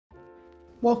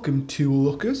Welcome to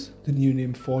Lookers, the new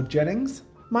name for Jennings.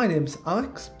 My name's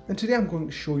Alex and today I'm going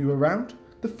to show you around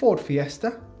the Ford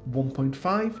Fiesta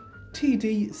 1.5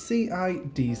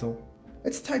 TDCi diesel.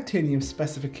 It's titanium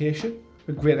specification,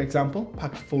 a great example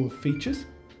packed full of features.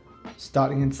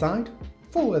 Starting inside,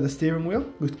 full leather steering wheel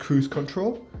with cruise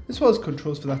control, as well as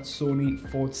controls for that Sony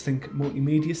Ford Sync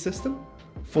multimedia system.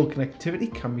 Full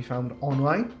connectivity can be found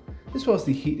online, as well as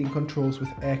the heating controls with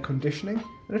air conditioning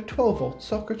and a 12-volt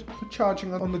socket for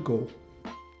charging on the go.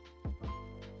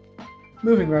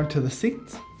 Moving around to the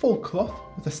seats, full cloth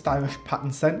with a stylish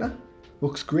pattern centre.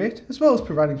 Looks great, as well as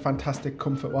providing fantastic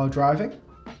comfort while driving.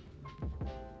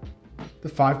 The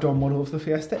 5-door model of the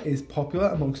Fiesta is popular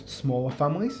amongst smaller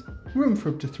families, room for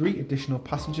up to 3 additional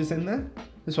passengers in there,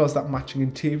 as well as that matching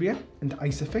interior and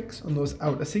Isofix on those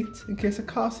outer seats in case a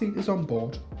car seat is on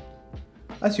board.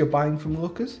 As you're buying from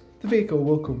Lookers, the vehicle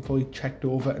will come fully checked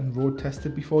over and road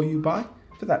tested before you buy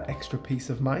for that extra peace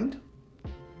of mind.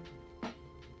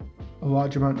 A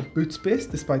large amount of boot space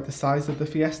despite the size of the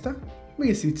Fiesta.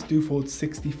 Rear seats do fold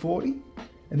 60/40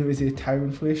 and there is a tyre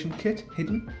inflation kit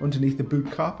hidden underneath the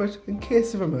boot carpet in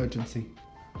case of emergency.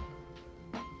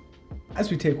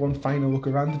 As we take one final look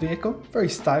around the vehicle, very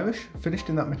stylish, finished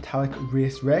in that metallic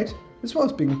race red, as well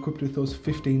as being equipped with those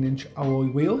 15-inch alloy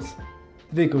wheels.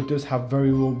 The vehicle does have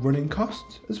very low running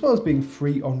costs, as well as being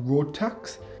free on road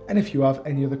tax, and if you have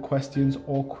any other questions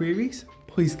or queries,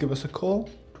 please give us a call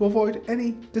to avoid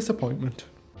any disappointment.